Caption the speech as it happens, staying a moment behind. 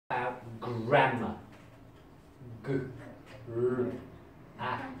grammar. G, r,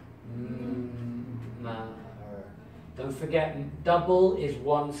 a, m, r. Don't forget, double is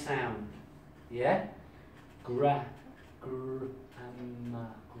one sound. Yeah? Grammar.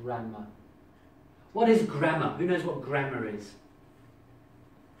 What is grammar? Who knows what grammar is?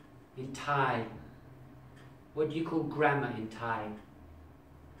 In Thai. What do you call grammar in Thai?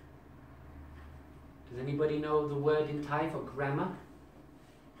 Does anybody know the word in Thai for grammar?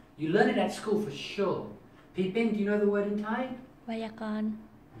 You learn it at school for sure. Pipin, do you know the word in Thai? ไวยากรณ์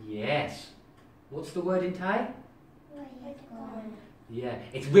Yes. What's the word in Thai? ไวยากรณ์ Yeah,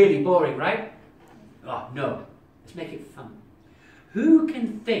 it's really boring, right? Oh, no. Let's make it fun. Who can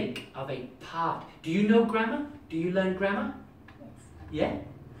think of a part? Do you know grammar? Do you learn grammar? Yeah?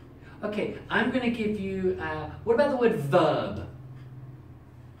 Okay, I'm going to give you, what about the word verb?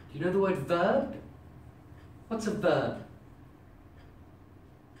 Do you know the word verb? What's a verb?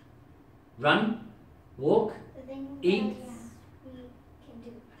 Run, walk, eat.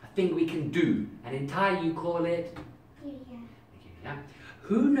 A thing we can do. And in Thai you call it? Yeah.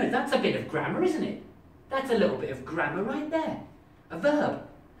 Who knows? That's a bit of grammar, isn't it? That's a little bit of grammar right there. A verb.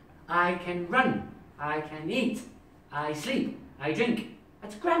 I can run. I can eat. I sleep. I drink.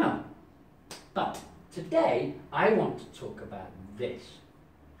 That's grammar. But today I want to talk about this.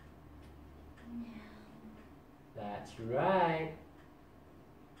 That's right.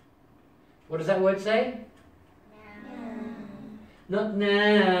 What does that word say? Noun. Not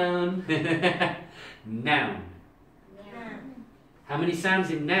noun. Noun. How many sounds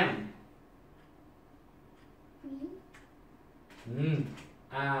in noun? Noun.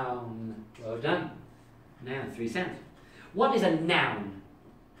 Well done. Noun, 3 sounds. What is a noun?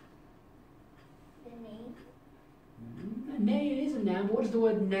 The name. A name is a noun, but what does the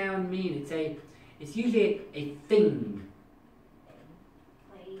word noun mean? It's usually a thing.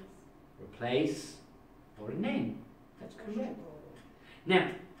 Place. Replace or a name. That's correct.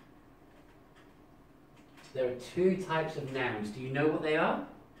 Now, there are 2 types of nouns. Do you know what they are?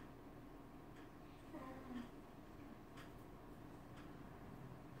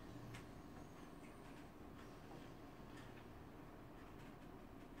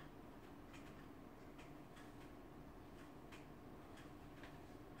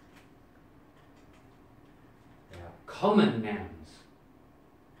 There are common nouns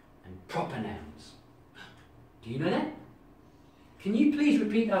and proper nouns. Do you know that? Can you please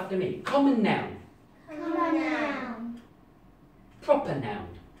repeat after me? Common noun. Common noun. Proper noun.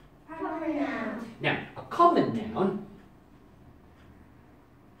 Proper noun. Now, a common noun,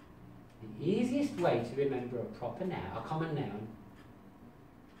 the easiest way to remember a proper noun, a common noun,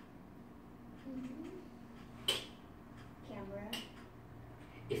 Camera.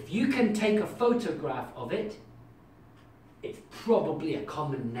 if you can take a photograph of it, it's probably a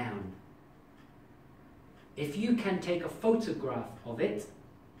common noun. If you can take a photograph of it,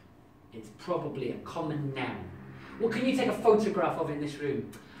 it's probably a common noun. What can you take a photograph of in this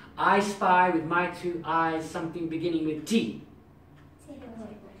room? I spy with my 2 eyes something beginning with T. Table.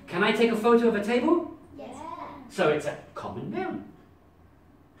 Can I take a photo of a table? Yes. So it's a common noun.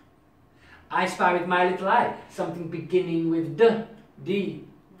 I spy with my little eye something beginning with D.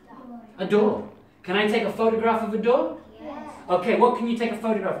 A door. Can I take a photograph of a door? Yes. Okay, what can you take a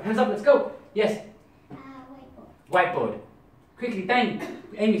photograph? Hands up, let's go. Yes. Whiteboard. Whiteboard. Quickly, bang.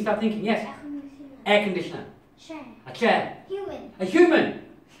 Amy, stop thinking. Yes. Air conditioner. Chair. A chair. Human. A human.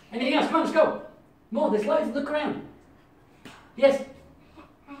 Anything else? Come on, let's go. More, there's loads. Look around. Yes.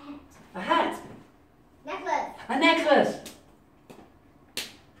 A hat. A hat. Necklace. A necklace.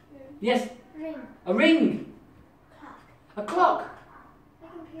 Yes. Ring. A ring. Clock. A clock. A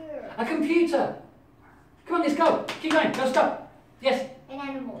computer. A computer. Come on, let's go. Keep going. Don't stop. Yes. An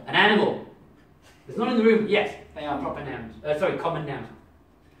animal. An animal. There's none in the room. Yes, they are proper nouns. Sorry, common nouns.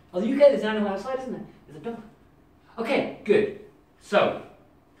 Oh, the UK, there's an animal outside, isn't there? There's a dog. Okay, good. So,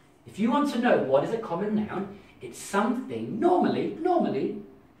 if you want to know what is a common noun, it's something, normally,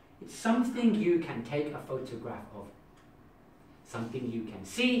 it's something you can take a photograph of. Something you can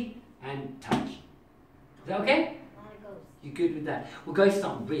see and touch. Is that okay? Not a ghost. You good with that? Well, ghosts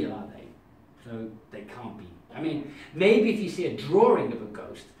aren't real, are they? So they can't be. I mean, maybe if you see a drawing of a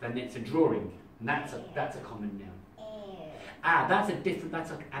ghost, then it's a drawing, and that's a common noun. Air. That's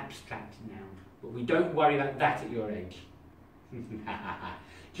an abstract noun. But we don't worry about that at your age.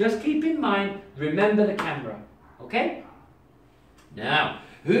 Just keep in mind, remember the camera, okay? Now,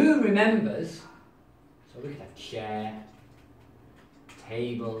 who remembers, so we could have chair,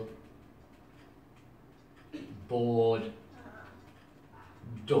 table, board,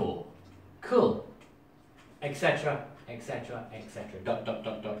 door. Cool. Etc., etc., etc. Dot, dot,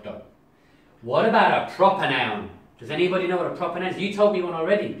 dot, dot, dot. What about a proper noun? Does anybody know what a proper noun is? You told me one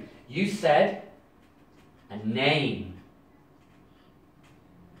already. You said a name.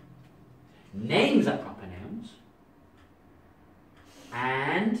 Names are proper nouns.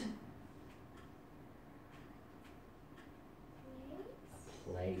 And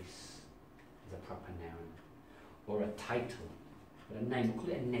place is a proper noun. Or a title. But a name, we'll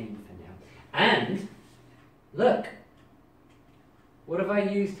call it a name for now. And, look. What have I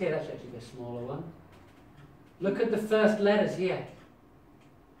used here? That's actually a smaller one. Look at the first letters here.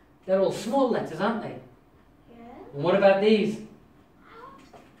 They're all small letters, aren't they? Yeah. And what about these?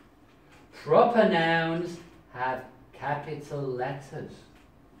 Proper nouns have capital letters.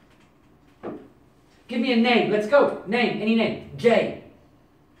 Give me a name. Let's go. Name. Any name. J.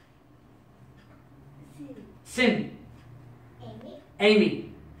 Sim. Amy.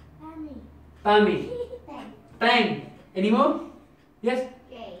 Amy. Bammy. Bammy. Bang. Bang. Any more? Yes?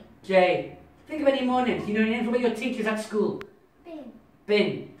 J. J. Think of any more names. You know any names? What about your teachers at school? Bin.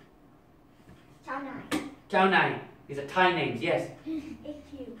 Bin. Chanai. Chao Nai. These are Thai names, yes. EQ.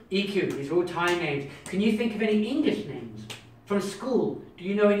 EQ. These are all Thai names. Can you think of any English names? From school. Do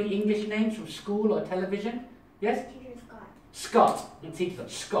you know any English names from school or television? Yes? Teacher Scott. Scott. Not teacher,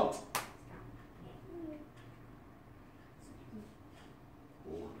 Scott.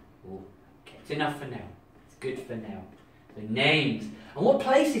 Okay, it's enough for now. It's good for now. The names. And what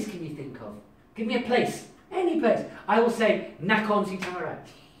places can you think of? Give me a place. Any place. I will say Nakhon Si Thammarat.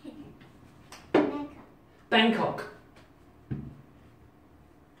 Mecca. Bangkok.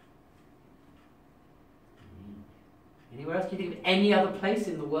 Anywhere else? Can you think of any other place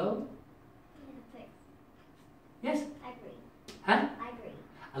in the world? Yes? Library. Huh? Library.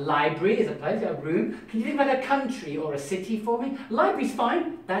 A library is a place, a room. Can you think of like a country or a city for me? Library's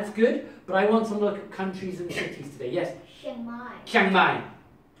fine, that's good, but I want to look at countries and cities today. Yes? Chiang Mai. Chiang Mai.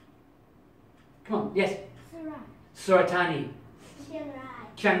 Come on, yes? Surat. Suratani. Chiang Rai.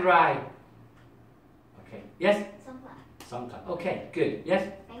 Chiang Rai. Okay, yes? Songkla. Songkla. Okay, good.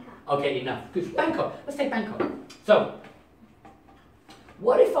 Yes? Bangkok. Okay, enough. Good. Bangkok. Let's take Bangkok. So,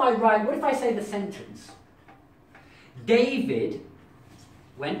 what if I say the sentence, David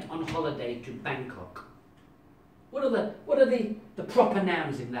went on holiday to Bangkok. What are the proper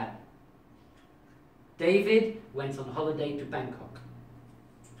nouns in that? David went on holiday to Bangkok.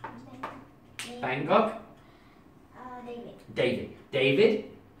 Bangkok? David. David. David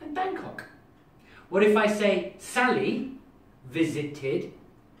and Bangkok. What if I say Sally visited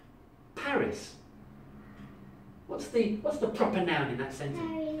Paris? What's the proper noun in that sentence?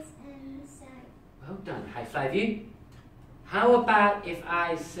 Paris and Sally. Well done. High five you. How about if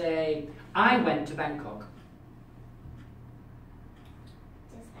I say I went to Bangkok?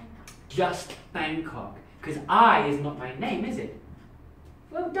 Just Bangkok. Just Bangkok. Because I is not my name, is it?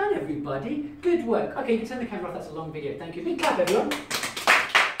 Well done, everybody. Good work. Okay, you can turn the camera off. That's a long video. Thank you. Big clap, everyone.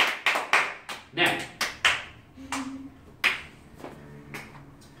 Now,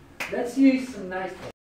 let's use some nice